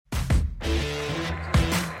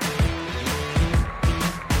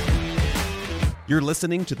You're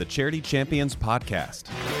listening to the Charity Champions Podcast.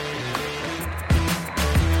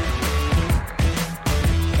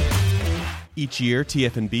 Each year,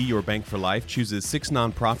 TFNB Your Bank for Life chooses 6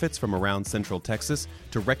 nonprofits from around Central Texas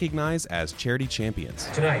to recognize as Charity Champions.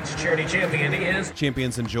 Tonight's Charity Champion is...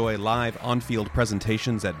 Champions enjoy live on-field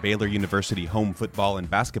presentations at Baylor University home football and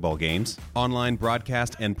basketball games, online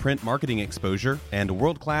broadcast and print marketing exposure, and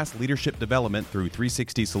world-class leadership development through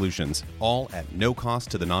 360 Solutions, all at no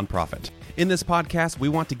cost to the nonprofit. In this podcast, we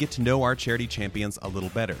want to get to know our Charity Champions a little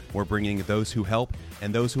better. We're bringing those who help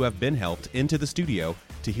and those who have been helped into the studio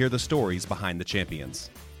to hear the stories behind the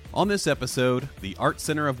champions. On this episode, the Art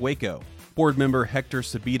Center of Waco. Board member Hector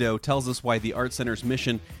Sabito tells us why the Art Center's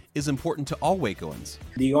mission is important to all Wacoans.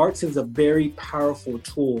 The arts is a very powerful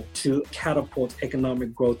tool to catapult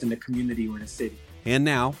economic growth in the community or in the city. And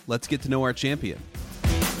now, let's get to know our champion.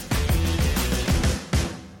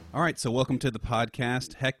 All right, so welcome to the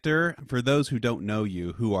podcast. Hector, for those who don't know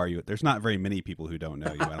you, who are you? There's not very many people who don't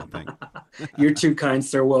know you, I don't think. You're too kind,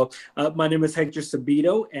 sir. Well, my name is Hector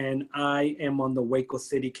Sabito, and I am on the Waco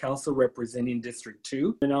City Council representing District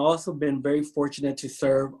 2. And I've also been very fortunate to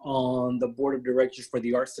serve on the board of directors for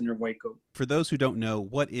the Art Center of Waco. For those who don't know,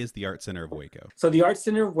 what is the Art Center of Waco? So the Art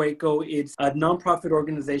Center of Waco, it's a nonprofit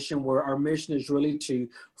organization where our mission is really to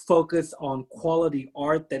focus on quality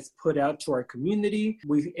art that's put out to our community.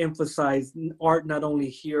 We emphasize art not only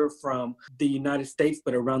here from the United States,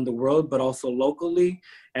 but around the world, but also locally.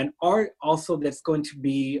 And art also that's going to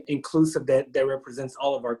be inclusive, that represents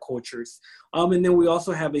all of our cultures. And then we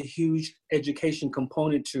also have a huge education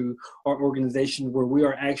component to our organization where we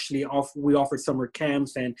are actually we offer summer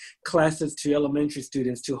camps and classes to elementary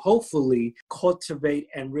students to hopefully cultivate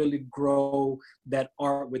and really grow that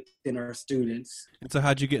art within our students. And so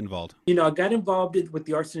how'd you get involved? I got involved with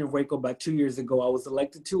the Art Center of Waco about 2 years ago. I was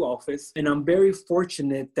elected to office, and I'm very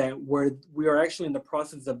fortunate that we are actually in the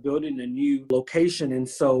process of building a new location. And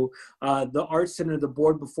so the Art Center, the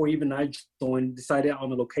board, before even I joined, decided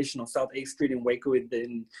on a location on South 8th Street in Waco,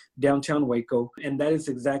 in downtown Waco. And that is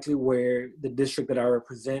exactly where the district that I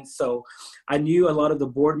represent. So I knew a lot of the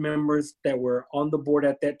board members that were on the board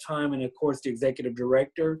at that time, and of course the executive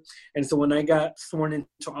director. And so when I got sworn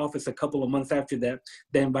into office a couple of months after that,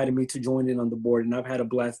 they invited me to join in on the board, and I've had a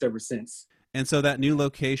blast ever since. And so that new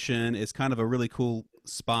location is kind of a really cool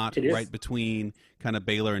spot right between kind of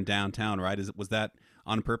Baylor and downtown, right? Was that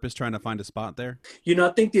on purpose, trying to find a spot there? I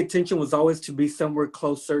think the intention was always to be somewhere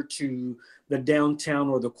closer to the downtown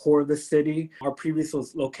or the core of the city. Our previous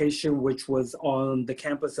location, which was on the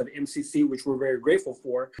campus of MCC, which we're very grateful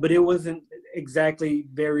for, but it wasn't exactly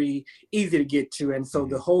very easy to get to. And so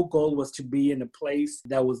the whole goal was to be in a place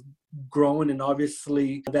that was growing, and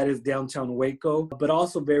obviously that is downtown Waco, but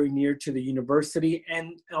also very near to the university.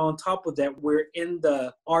 And on top of that, we're in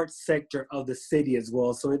the arts sector of the city as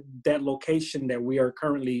well. So that location that we are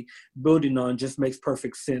currently building on just makes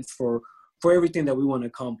perfect sense for everything that we want to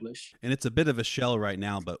accomplish. And it's a bit of a shell right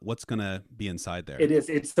now, but what's going to be inside there? It is.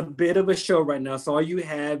 It's a bit of a show right now. So all you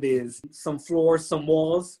have is some floors, some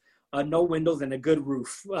walls, no windows, and a good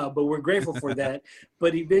roof. But we're grateful for that.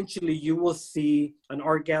 But eventually you will see an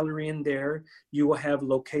art gallery in there. You will have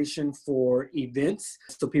location for events,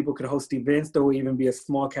 so people could host events. There will even be a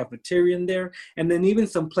small cafeteria in there. And then even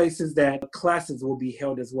some places that classes will be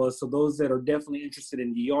held as well. So those that are definitely interested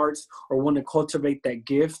in the arts or want to cultivate that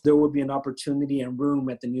gift, there will be an opportunity and room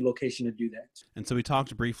at the new location to do that. And so we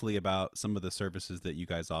talked briefly about some of the services that you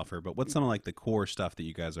guys offer, but what's some of like the core stuff that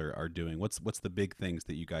you guys are doing? What's the big things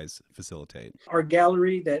that you guys facilitate? Our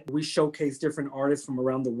gallery that we showcase different artists from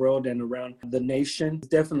around the world and around the nation is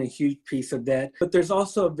definitely a huge piece of that. But there's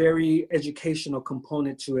also a very educational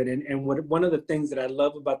component to it. And one of the things that I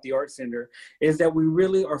love about the Art Center is that we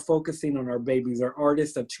really are focusing on our babies, our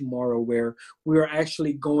artists of tomorrow, where we are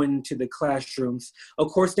actually going into the classrooms. Of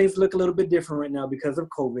course, things look a little bit different right now because of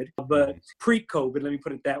COVID, but pre-COVID, let me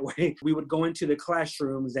put it that way, we would go into the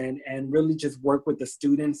classrooms and really just work with the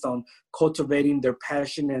students on cultivating their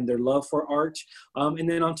passion and their love for art. And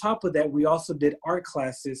then on top of that, we also did art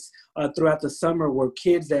classes throughout the summer where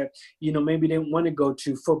kids that, maybe didn't want to go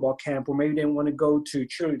to football camp or maybe didn't want to go to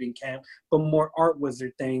cheerleading camp, but more art was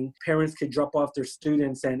their thing. Parents could drop off their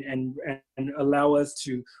students and allow us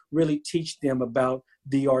to really teach them about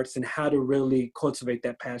the arts and how to really cultivate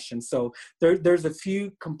that passion. So there's a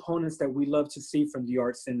few components that we love to see from the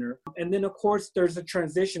Art Center. And then, of course, there's a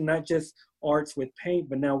transition, not just arts with paint,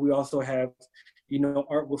 but now we also have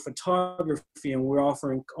art with photography, and we're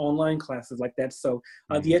offering online classes like that. So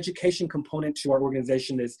the education component to our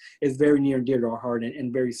organization is very near and dear to our heart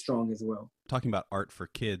and very strong as well. Talking about art for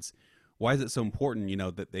kids, Why is it so important,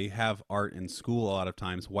 that they have art in school a lot of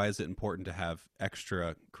times? Why is it important to have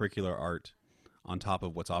extra curricular art on top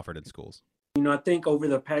of what's offered in schools? I think over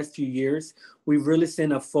the past few years, we've really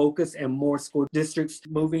seen a focus and more school districts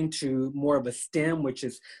moving to more of a STEM, which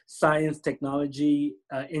is science, technology,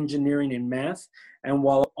 engineering, and math. And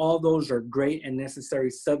while all those are great and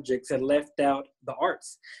necessary subjects, it left out the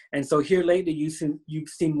arts. And so here lately, you've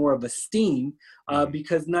seen more of a STEAM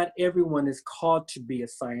because not everyone is called to be a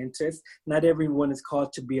scientist. Not everyone is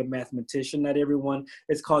called to be a mathematician. Not everyone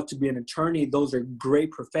is called to be an attorney. Those are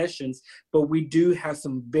great professions, but we do have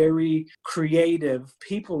some very creative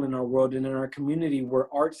people in our world and in our community where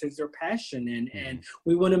arts is their passion. And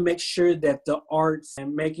we want to make sure that the arts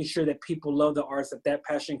and making sure that people love the arts, that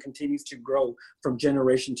passion continues to grow from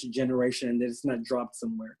generation to generation and that it's not dropped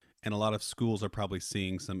somewhere. And a lot of schools are probably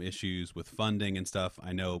seeing some issues with funding and stuff.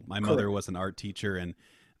 I know my mother was an art teacher and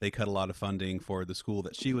they cut a lot of funding for the school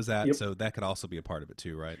that she was at. Yep. So that could also be a part of it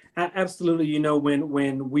too, right? Absolutely.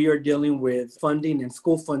 When we are dealing with funding and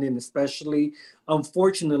school funding especially,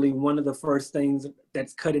 unfortunately, one of the first things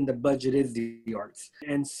that's cut in the budget is the arts.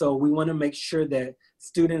 And so we want to make sure that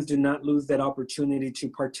students do not lose that opportunity to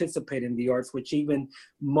participate in the arts, which even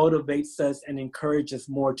motivates us and encourages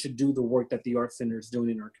more to do the work that the Art Center is doing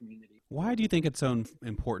in our community. Why do you think it's so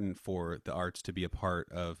important for the arts to be a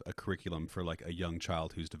part of a curriculum for like a young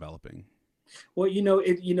child who's developing? Well,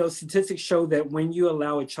 statistics show that when you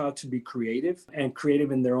allow a child to be creative and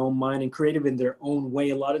creative in their own mind and creative in their own way,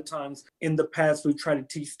 a lot of times in the past, we try to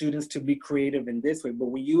teach students to be creative in this way, but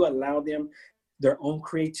when you allow them their own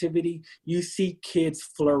creativity, you see kids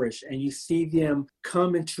flourish and you see them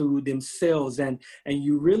come into themselves and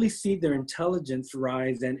you really see their intelligence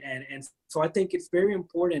rise. And so I think it's very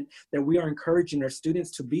important that we are encouraging our students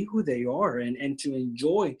to be who they are and to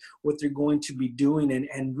enjoy what they're going to be doing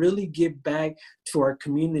and really give back to our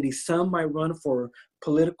community. Some might run for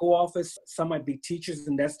political office, some might be teachers,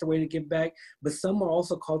 and that's the way to give back, but some are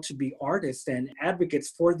also called to be artists and advocates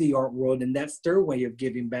for the art world, and that's their way of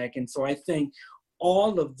giving back. And so I think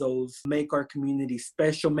all of those make our community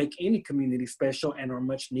special, make any community special, and are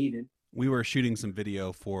much needed. We were shooting some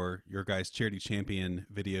video for your guys' Charity Champion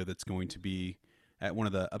video that's going to be at one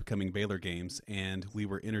of the upcoming Baylor games, and we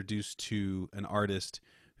were introduced to an artist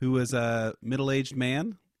who was a middle-aged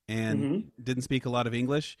man and didn't speak a lot of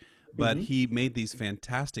English, but he made these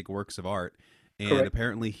fantastic works of art. And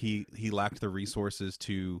apparently he lacked the resources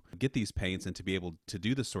to get these paints and to be able to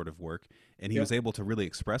do this sort of work. And he was able to really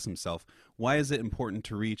express himself. Why is it important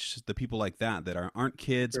to reach the people like that aren't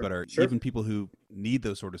kids, but are even people who need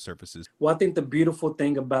those sort of services? Well, I think the beautiful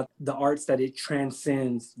thing about the arts that it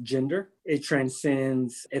transcends gender, it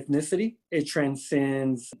transcends ethnicity, it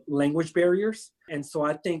transcends language barriers. And so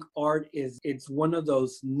I think art it's one of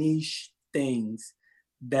those niche things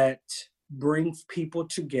that brings people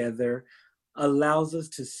together, allows us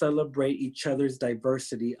to celebrate each other's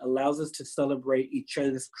diversity, allows us to celebrate each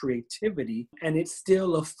other's creativity, and it's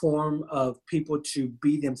still a form of people to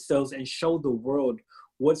be themselves and show the world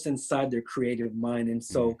what's inside their creative mind. And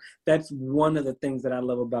so that's one of the things that I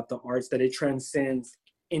love about the arts, that it transcends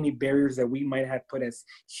any barriers that we might have put as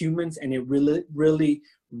humans, and it really, really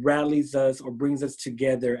rallies us or brings us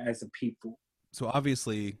together as a people. So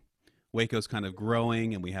obviously, Waco's kind of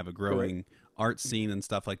growing, and we have a growing art scene and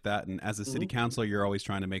stuff like that. And as a city councilor, you're always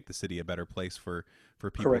trying to make the city a better place for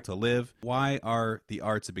people to live. Why are the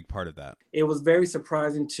arts a big part of that? It was very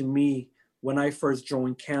surprising to me when I first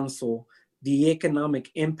joined council, the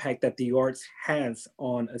economic impact that the arts has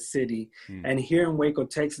on a city. And here in Waco,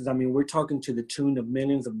 Texas, I mean, we're talking to the tune of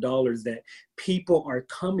millions of dollars that people are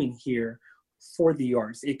coming here for the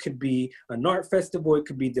arts. It could be an art festival, it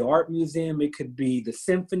could be the art museum, it could be the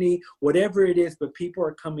symphony, whatever it is, but people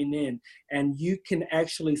are coming in and you can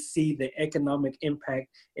actually see the economic impact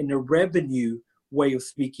in the revenue way of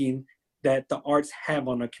speaking that the arts have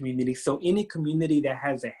on a community. So any community that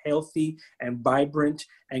has a healthy and vibrant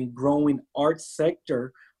and growing art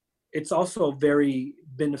sector, it's also very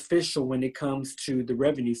beneficial when it comes to the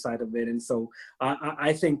revenue side of it. And so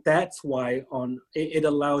I think that's why it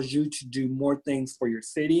allows you to do more things for your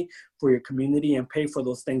city, for your community, and pay for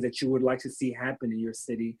those things that you would like to see happen in your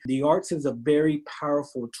city. The arts is a very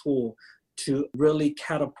powerful tool to really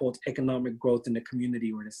catapult economic growth in the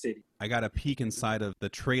community or the city. I got a peek inside of the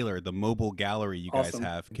trailer, the mobile gallery you guys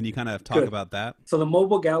have. Can you kind of talk about that? So the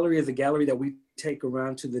mobile gallery is a gallery that we take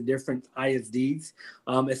around to the different ISDs,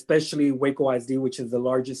 especially Waco ISD, which is the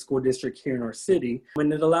largest school district here in our city.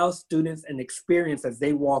 And it allows students an experience as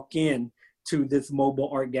they walk in to this mobile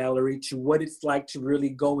art gallery, to what it's like to really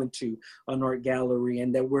go into an art gallery,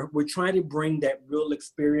 and that we're trying to bring that real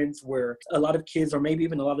experience where a lot of kids or maybe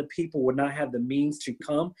even a lot of people would not have the means to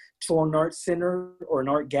come to an art center or an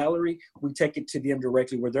art gallery. We take it to them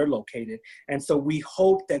directly where they're located. And so we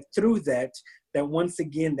hope that through that once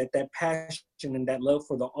again, that passion and that love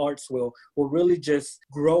for the arts will really just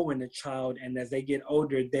grow in a child. And as they get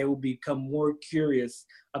older, they will become more curious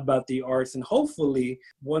about the arts and hopefully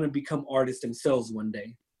want to become artists themselves one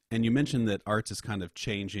day. And you mentioned that arts is kind of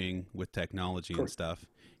changing with technology and stuff.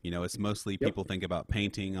 You know, it's mostly people think about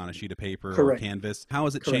painting on a sheet of paper or canvas. How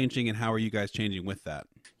is it changing, and how are you guys changing with that?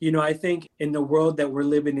 You know, I think in the world that we're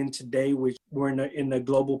living in today, which we're in a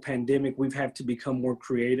global pandemic, we've had to become more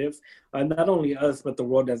creative. Not only us, but the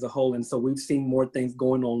world as a whole. And so we've seen more things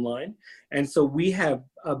going online. And so we have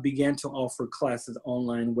began to offer classes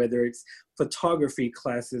online, whether it's photography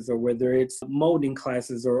classes or whether it's molding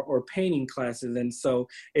classes or painting classes. And so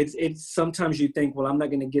it's sometimes you think, well, I'm not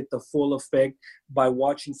going to get the full effect by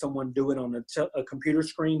watching someone do it on a computer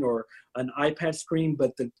screen or an iPad screen.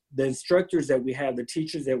 But the instructors that we have, the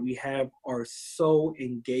teachers that we have are so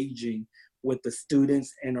engaging with the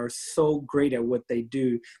students and are so great at what they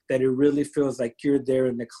do that it really feels like you're there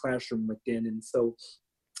in the classroom with them. And so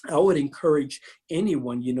I would encourage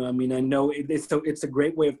anyone, you know, I mean, I know it's a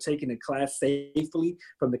great way of taking a class safely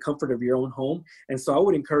from the comfort of your own home. And so I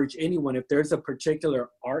would encourage anyone, if there's a particular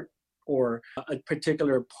art or a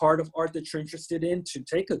particular part of art that you're interested in, to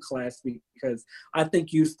take a class, because I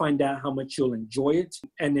think you find out how much you'll enjoy it.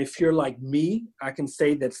 And if you're like me, I can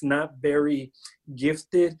say that's not very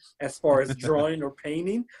gifted as far as drawing or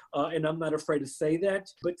painting, and I'm not afraid to say that,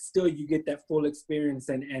 but still you get that full experience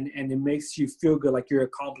and it makes you feel good, like you're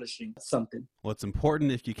accomplishing something. Well, it's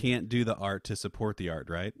important if you can't do the art to support the art,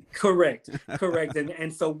 right? Correct.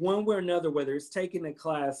 And so one way or another, whether it's taking a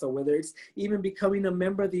class or whether it's even becoming a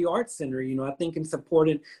member of the Arts Center, you know, I think it's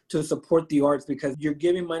important to support the arts because you're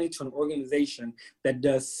giving money to an organization that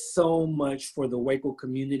does so much for the Waco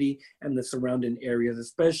community and the surrounding areas,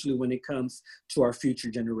 especially when it comes to our future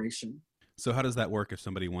generation. So how does that work if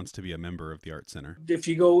somebody wants to be a member of the Art Center? If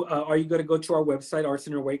you go, are you going to go to our website, Art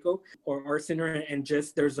Center Waco or Art Center, and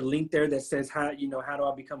just there's a link there that says how do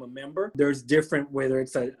I become a member? There's different, whether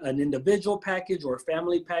it's an individual package or a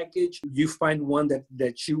family package. You find one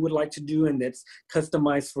that you would like to do and that's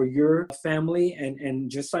customized for your family, and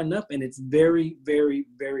just sign up. And it's very, very,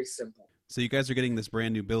 very simple. So you guys are getting this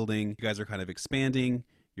brand new building. You guys are kind of expanding.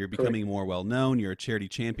 You're becoming more well known. You're a charity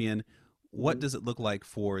champion. What does it look like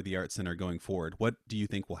for the Art Center going forward? What do you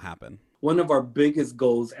think will happen? One of our biggest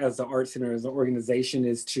goals as the Art Center, as an organization,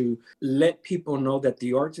 is to let people know that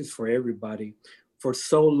the arts is for everybody. For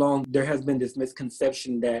so long, there has been this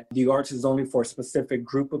misconception that the arts is only for a specific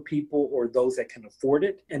group of people or those that can afford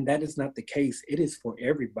it. And that is not the case. It is for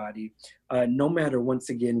everybody. No matter, once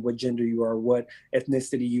again, what gender you are, what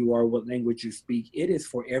ethnicity you are, what language you speak, it is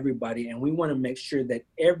for everybody. And we want to make sure that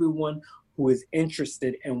everyone who is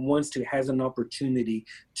interested and has an opportunity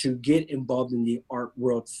to get involved in the art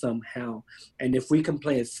world somehow. And if we can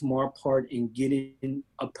play a small part in getting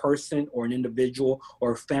a person or an individual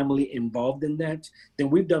or a family involved in that, then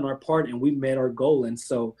we've done our part and we've met our goal. And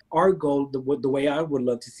so our goal, the way I would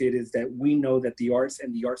love to see it, is that we know that the arts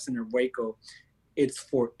and the Art Center of Waco, it's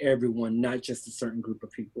for everyone, not just a certain group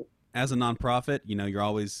of people. As a nonprofit, you know, you're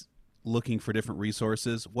always looking for different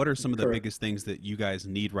resources. What are some of the biggest things that you guys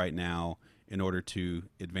need right now in order to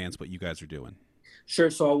advance what you guys are doing? Sure.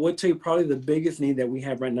 So I would tell you probably the biggest need that we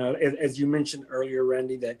have right now, as you mentioned earlier,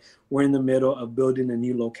 Randy, that we're in the middle of building a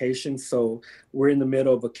new location. So we're in the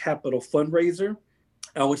middle of a capital fundraiser.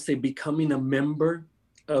 I would say becoming a member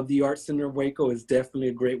of the Art Center of Waco is definitely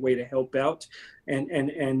a great way to help out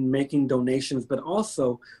and making donations. But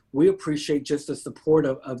also, we appreciate just the support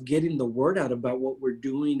of getting the word out about what we're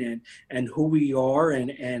doing and who we are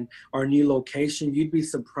and our new location. You'd be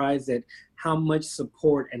surprised at how much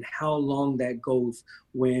support and how long that goes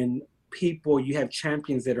when you have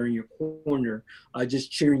champions that are in your corner,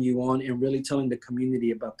 just cheering you on and really telling the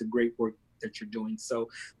community about the great work that you're doing. So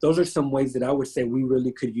those are some ways that I would say we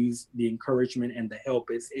really could use the encouragement and the help.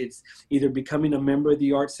 It's either becoming a member of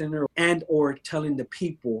the Art Center and or telling the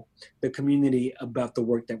people, the community, about the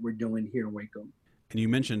work that we're doing here in Waco. And you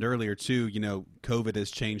mentioned earlier too, you know, COVID has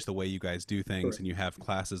changed the way you guys do things. And you have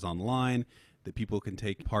classes online that people can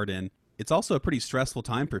take part in. It's also a pretty stressful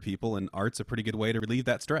time for people, and art's a pretty good way to relieve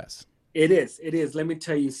that stress. It is. Let me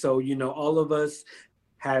tell you. So, you know, all of us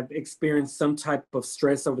have experienced some type of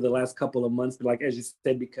stress over the last couple of months. But like, as you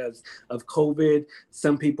said, because of COVID,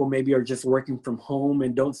 some people maybe are just working from home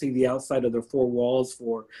and don't see the outside of their four walls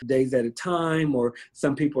for days at a time, or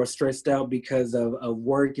some people are stressed out because of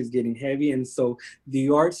work is getting heavy. And so the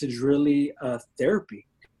arts is really therapy.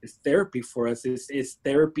 It's therapy for us. It's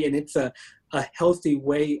therapy, and it's a healthy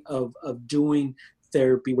way of doing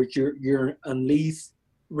therapy, which you're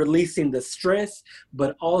releasing the stress,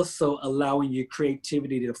 but also allowing your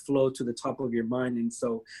creativity to flow to the top of your mind. And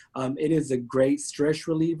so it is a great stress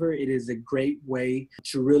reliever. It is a great way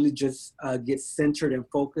to really just get centered and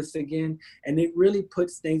focused again. And it really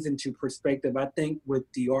puts things into perspective. I think with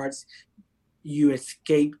the arts, you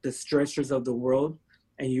escape the stressors of the world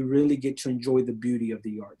and you really get to enjoy the beauty of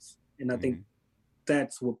the arts. And I think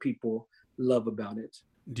that's what people love about it.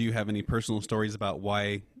 Do you have any personal stories about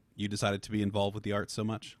why you decided to be involved with the arts so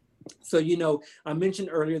much? So, I mentioned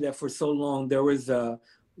earlier that for so long there was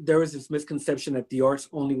this misconception that the arts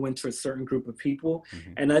only went to a certain group of people.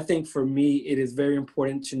 Mm-hmm. And I think for me, it is very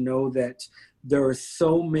important to know that there are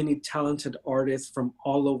so many talented artists from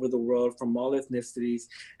all over the world, from all ethnicities,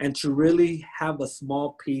 and to really have a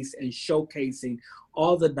small piece and showcasing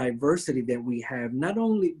all the diversity that we have, not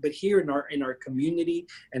only, but here in our community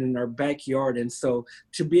and in our backyard. And so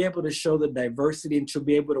to be able to show the diversity and to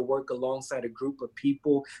be able to work alongside a group of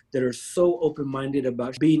people that are so open-minded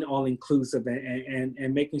about being all-inclusive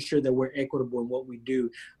and making sure that we're equitable in what we do,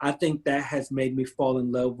 I think that has made me fall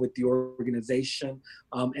in love with the organization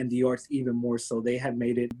and the arts even more so. They have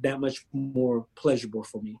made it that much more pleasurable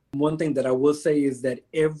for me. One thing that I will say is that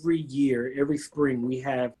every year, every spring, we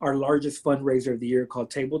have our largest fundraiser of the year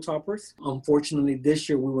called Table Toppers. Unfortunately, this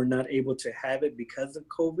year we were not able to have it because of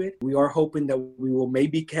COVID. We are hoping that we will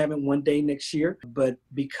maybe have it one day next year, but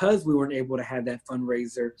because we weren't able to have that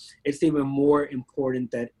fundraiser, it's even more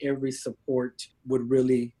important that every support would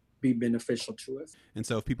really be beneficial to us. And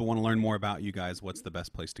so if people want to learn more about you guys, what's the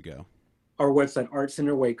best place to go? Our website, Art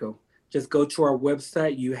Center Waco. Just go to our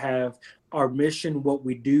website. You have our mission, what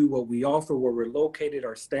we do, what we offer, where we're located,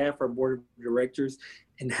 our staff, our board of directors,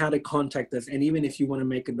 and how to contact us. And even if you want to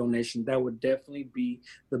make a donation, that would definitely be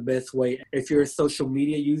the best way. If you're a social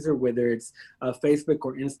media user, whether it's Facebook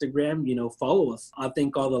or Instagram, follow us. I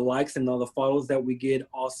think all the likes and all the follows that we get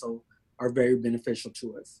also are very beneficial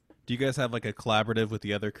to us. Do you guys have like a collaborative with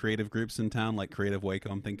the other creative groups in town, like Creative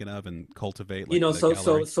Waco I'm thinking of, and Cultivate?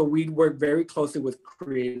 So we work very closely with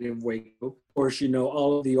Creative Waco. Of course,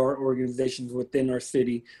 all of the art organizations within our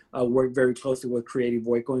city work very closely with Creative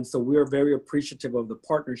Waco. And so we are very appreciative of the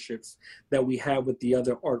partnerships that we have with the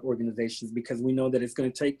other art organizations, because we know that it's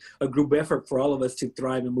going to take a group effort for all of us to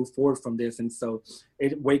thrive and move forward from this. And so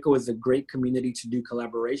Waco is a great community to do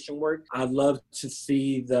collaboration work. I love to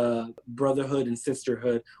see the brotherhood and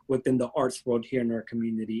sisterhood within the arts world here in our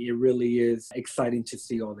community. It really is exciting to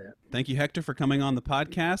see all that. Thank you, Hector, for coming on the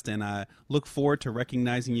podcast, and I look forward to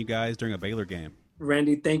recognizing you guys during a Baylor game.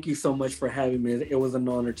 Randy, thank you so much for having me. It was an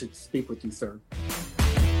honor to speak with you, sir.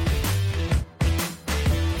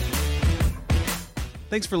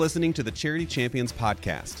 Thanks for listening to the Charity Champions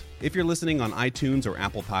podcast. If you're listening on iTunes or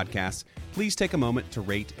Apple Podcasts, please take a moment to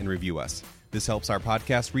rate and review us. This helps our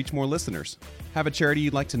podcast reach more listeners. Have a charity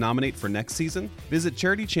you'd like to nominate for next season? Visit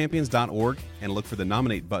charitychampions.org and look for the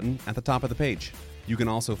nominate button at the top of the page. You can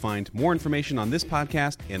also find more information on this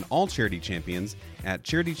podcast and all Charity Champions at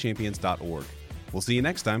charitychampions.org. We'll see you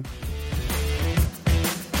next time.